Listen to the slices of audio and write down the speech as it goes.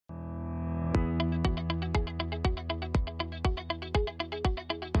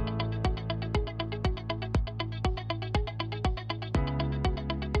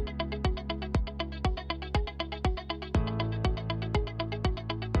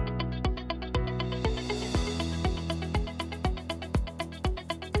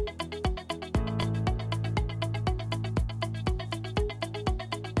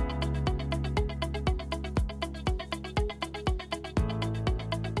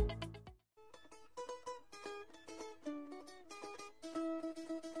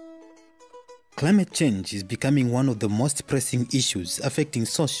Climate change is becoming one of the most pressing issues affecting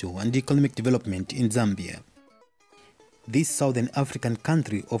social and economic development in Zambia. This southern African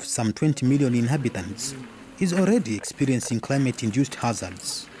country of some 20 million inhabitants is already experiencing climate-induced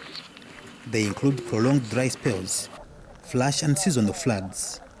hazards. They include prolonged dry spells, flash and seasonal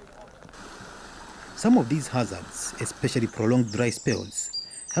floods. Some of these hazards, especially prolonged dry spells,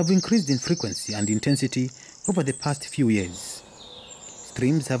 have increased in frequency and intensity over the past few years.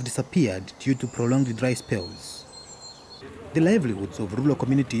 Streams have disappeared due to prolonged dry spells. The livelihoods of rural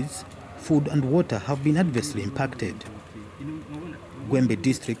communities, food and water have been adversely impacted. GWEMBE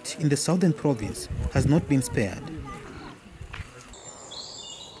district in the southern province has not been spared.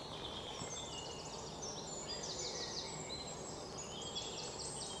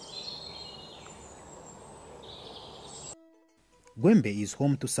 GWEMBE is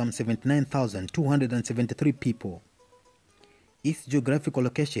home to some 79,273 people. Its geographical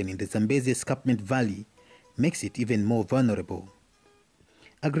location in the Zambezi Escarpment Valley makes it even more vulnerable.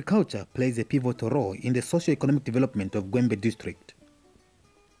 Agriculture plays a pivotal role in the socio-economic development of GWEMBE district.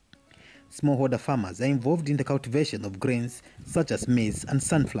 Smallholder farmers are involved in the cultivation of grains such as maize and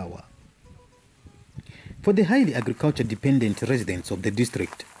sunflower. For the highly agriculture-dependent residents of the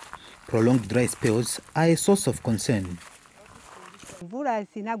district, prolonged dry spells are a source of concern.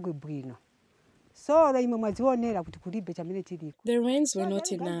 The rains were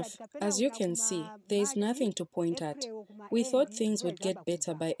not enough. As you can see, there is nothing to point at. We thought things would get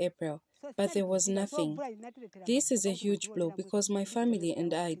better by April, but there was nothing. This is a huge blow because my family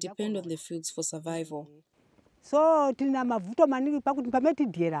and I depend on the fields for survival.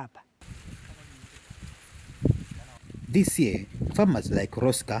 This year, farmers like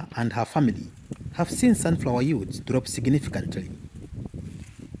Rosca and her family have seen sunflower yields drop significantly.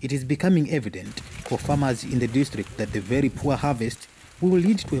 It is becoming evident for farmers in the district that the very poor harvest will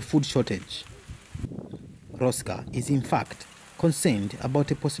lead to a food shortage. Rosca is in fact concerned about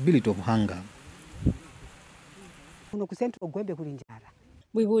a possibility of hunger.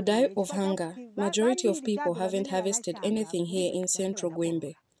 We will die of hunger. Majority of people haven't harvested anything here in central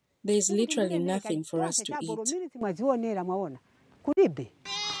GWEMBE. There is literally nothing for us to eat.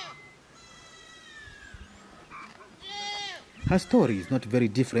 Her story is not very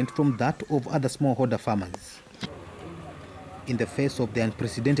different from that of other smallholder farmers. In the face of the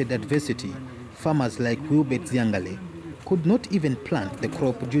unprecedented adversity, farmers like GWEMBE could not even plant the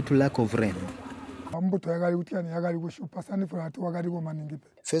crop due to lack of rain.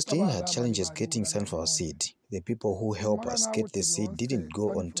 First year had challenges getting sunflower seed. The people who help us get the seed didn't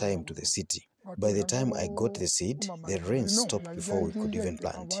go on time to the city. By the time I got the seed, the rain stopped before we could even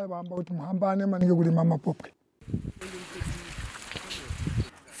plant.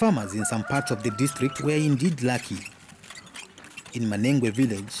 Farmers in some parts of the district were indeed lucky. In Manengwe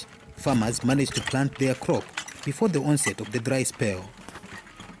village, farmers managed to plant their crop before the onset of the dry spell.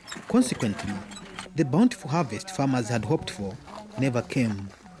 Consequently, the bountiful harvest farmers had hoped for never came.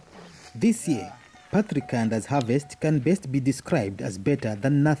 This year, Patrick Kanda's harvest can best be described as better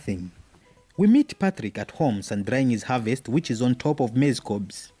than nothing. We meet Patrick at home sun-drying his harvest, which is on top of maize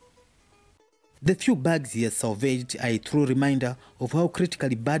cobs. The few bags he has salvaged are a true reminder of how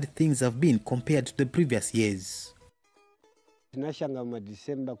critically bad things have been compared to the previous years. I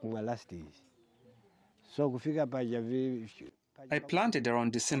planted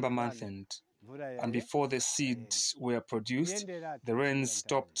around December month end, and before the seeds were produced, the rain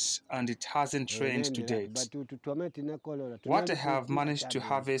stopped and it hasn't rained to date. What I have managed to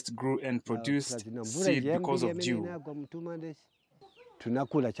harvest grew and produced seed because of dew.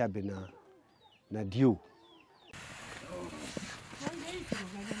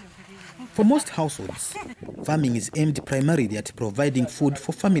 For most households, farming is aimed primarily at providing food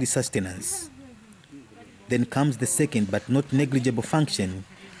for family sustenance. Then comes the second but not negligible function,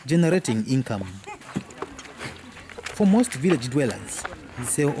 generating income. For most village dwellers, the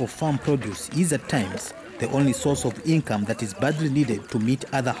sale of farm produce is at times the only source of income that is badly needed to meet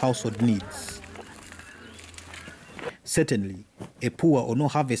other household needs. Certainly, a poor or no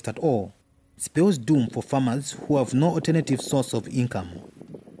harvest at all spells doom for farmers who have no alternative source of income.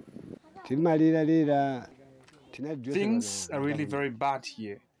 Things are really very bad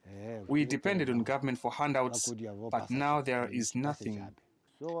here. We depended on government for handouts, but now there is nothing.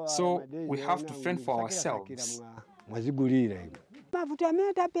 So we have to fend for ourselves.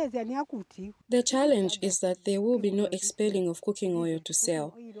 The challenge is that there will be no expelling of cooking oil to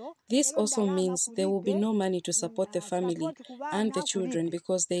sell. This also means there will be no money to support the family and the children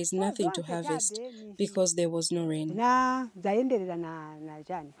because there is nothing to harvest because there was no rain.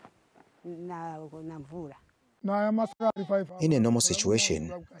 In a normal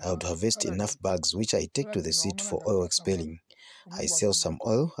situation, I would harvest enough bags which I take to the seed for oil expelling. I sell some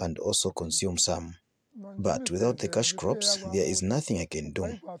oil and also consume some. But without the cash crops, there is nothing I can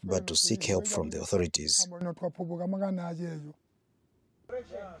do but to seek help from the authorities.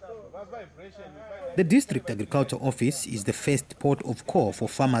 The District Agriculture Office is the first port of call for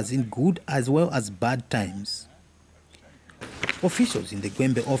farmers in good as well as bad times. Officials in the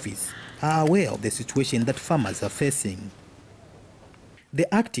GWEMBE office are aware of the situation that farmers are facing.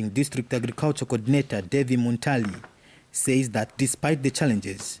 The acting District Agriculture Coordinator, Devi Muntali, says that despite the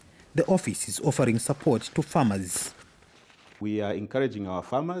challenges, the office is offering support to farmers. We are encouraging our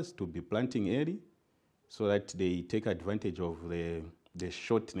farmers to be planting early so that they take advantage of the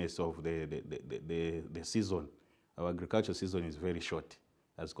shortness of the season. Our agriculture season is very short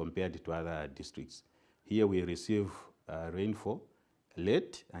as compared to other districts. Here we receive rainfall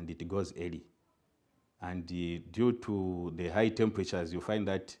late and it goes early. And due to the high temperatures, you find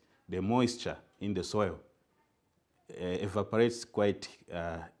that the moisture in the soil evaporates quite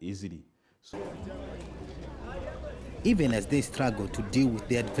easily. Even as they struggle to deal with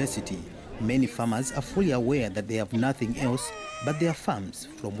the adversity, many farmers are fully aware that they have nothing else but their farms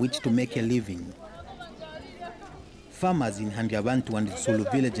from which to make a living. Farmers in Handyabantu and Zulu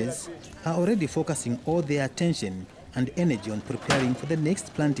villages are already focusing all their attention and energy on preparing for the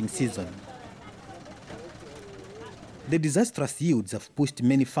next planting season. The disastrous yields have pushed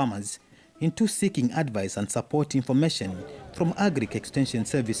many farmers into seeking advice and support information from Agric Extension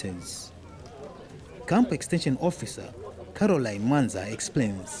Services. Camp Extension Officer Caroline Mwanza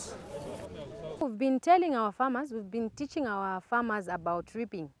explains. We've been telling our farmers, we've been teaching our farmers about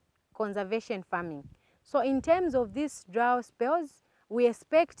reaping, conservation farming. So in terms of these drought spells, we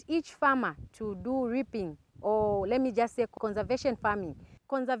expect each farmer to do reaping, or let me just say conservation farming.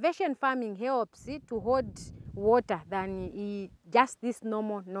 Conservation farming helps it to hold water than just this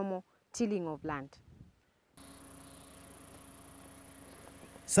normal tilling of land.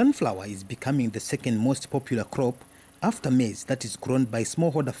 Sunflower is becoming the second most popular crop after maize that is grown by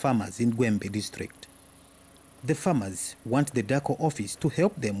smallholder farmers in GWEMBE district. The farmers want the DACO office to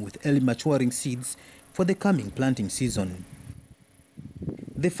help them with early maturing seeds for the coming planting season.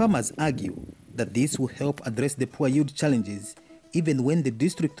 The farmers argue that this will help address the poor yield challenges even when the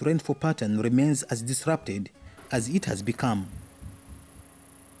district rainfall pattern remains as disrupted as it has become.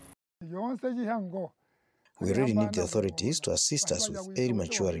 We really need the authorities to assist us with early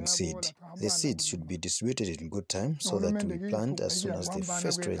maturing seed. The seeds should be distributed in good time so that we plant as soon as the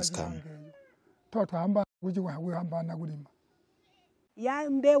first rains come.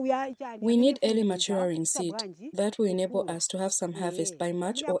 We need early maturing seed. That will enable us to have some harvest by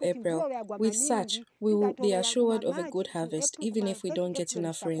March or April. With such, we will be assured of a good harvest even if we don't get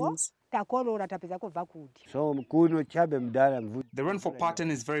enough rains. The rainfall pattern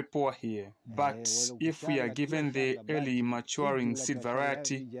is very poor here, but if we are given the early maturing seed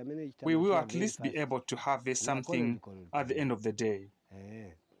variety, we will at least be able to harvest something at the end of the day.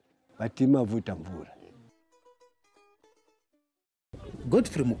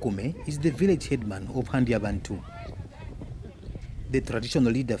 Godfrey Mukume is the village headman of Handyabantu. The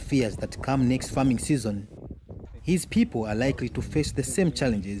traditional leader fears that come next farming season, his people are likely to face the same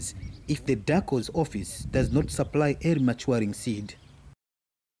challenges if the DACO's office does not supply early maturing seed.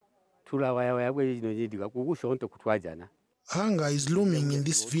 Hunger is looming in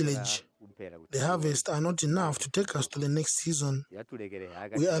this village. The harvests are not enough to take us to the next season.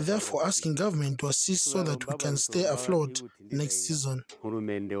 We are therefore asking government to assist so that we can stay afloat next season.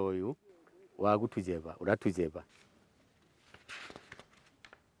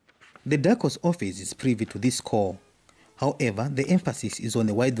 The DACO's office is privy to this call. However, the emphasis is on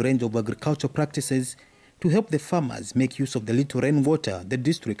a wide range of agricultural practices to help the farmers make use of the little rainwater the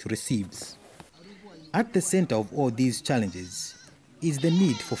district receives. At the center of all these challenges is the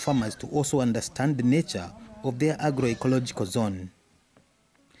need for farmers to also understand the nature of their agroecological zone.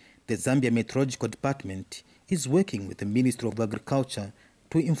 The Zambia Meteorological Department is working with the Ministry of Agriculture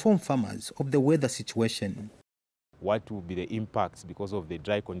to inform farmers of the weather situation. What will be the impacts because of the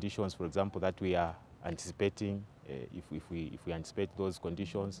dry conditions, for example, that we are anticipating, if we anticipate those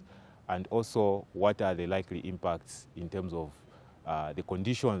conditions, and also what are the likely impacts in terms of the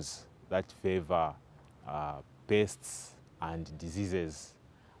conditions that favor pests and diseases,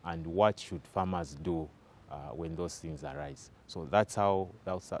 and what should farmers do when those things arise. So that's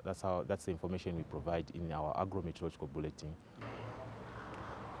the information we provide in our agro-meteorological bulletin.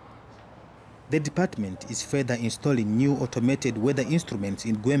 The department is further installing new automated weather instruments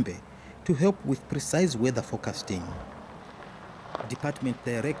in GWEMBE to help with precise weather forecasting. Department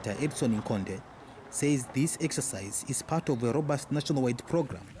Director Edson Nkonde says this exercise is part of a robust nationwide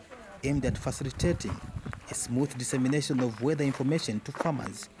program aimed at facilitating a smooth dissemination of weather information to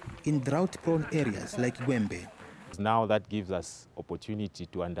farmers in drought-prone areas like GWEMBE. Now that gives us opportunity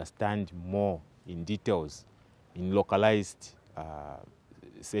to understand more in details, in localized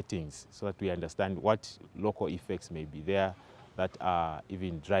settings, so that we understand what local effects may be there that are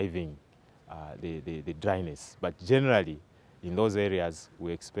even driving the dryness. But generally, in those areas,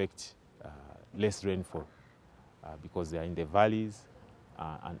 we expect less rainfall because they are in the valleys,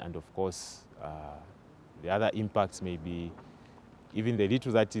 and of course, the other impacts may be even the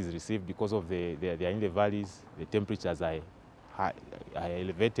little that is received because of they are in the valleys, the temperatures are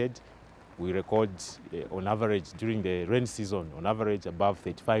elevated. We record on average during the rain season, on average above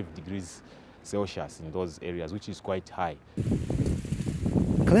 35 degrees Celsius in those areas, which is quite high.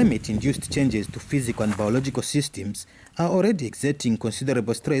 Climate-induced changes to physical and biological systems are already exerting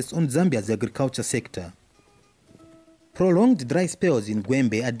considerable stress on Zambia's agriculture sector. Prolonged dry spells in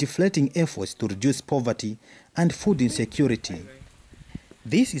GWEMBE are deflating efforts to reduce poverty and food insecurity.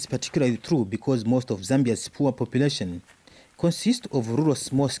 This is particularly true because most of Zambia's poor population consists of rural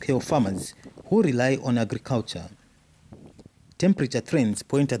small-scale farmers who rely on agriculture. Temperature trends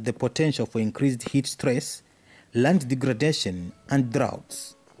point at the potential for increased heat stress, land degradation, and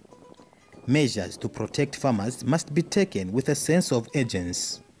droughts. Measures to protect farmers must be taken with a sense of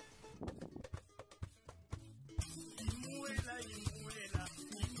urgency.